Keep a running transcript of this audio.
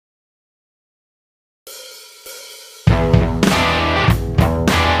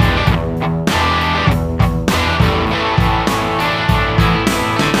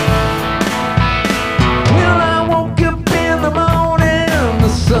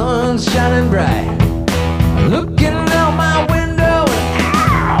shining bright. Looking out my window, and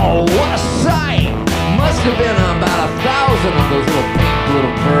ow, what a sight! Must have been about 1,000 of those little pink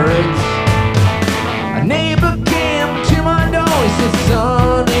little birds. A neighbor came to my door. He said,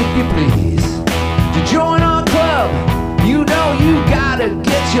 "Son, if you please, to join our club, you know you gotta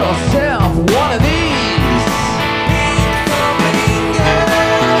get yourself one of these."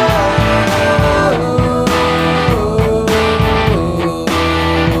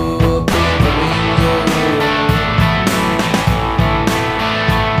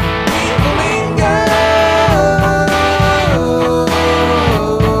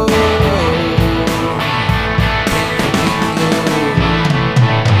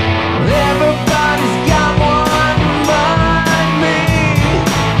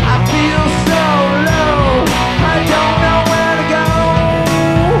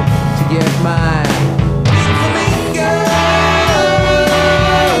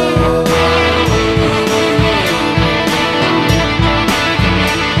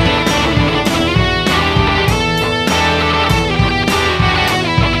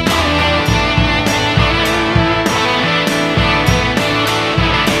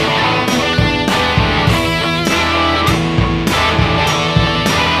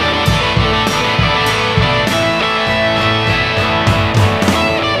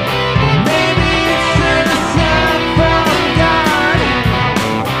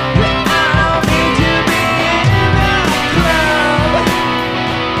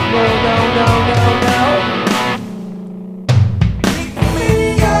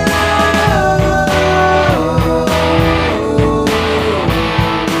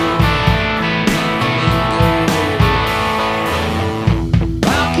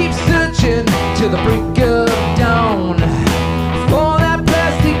 To the break of dawn for that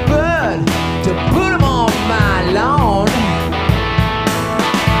plastic bird to put him on my lawn.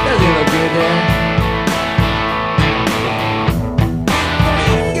 Does he look good there?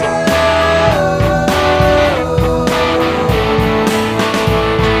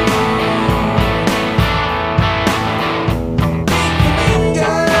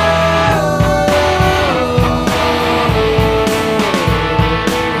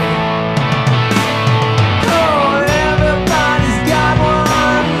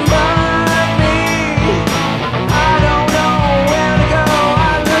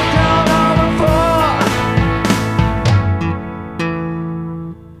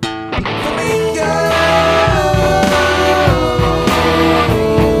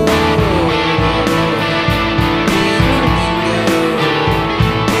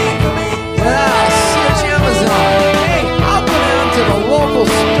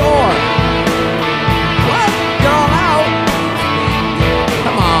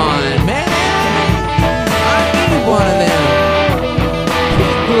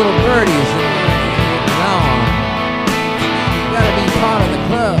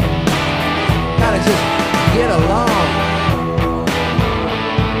 Just get along.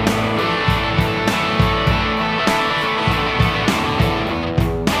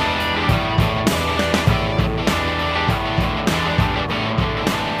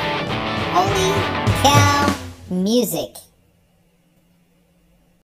 Holy cow music.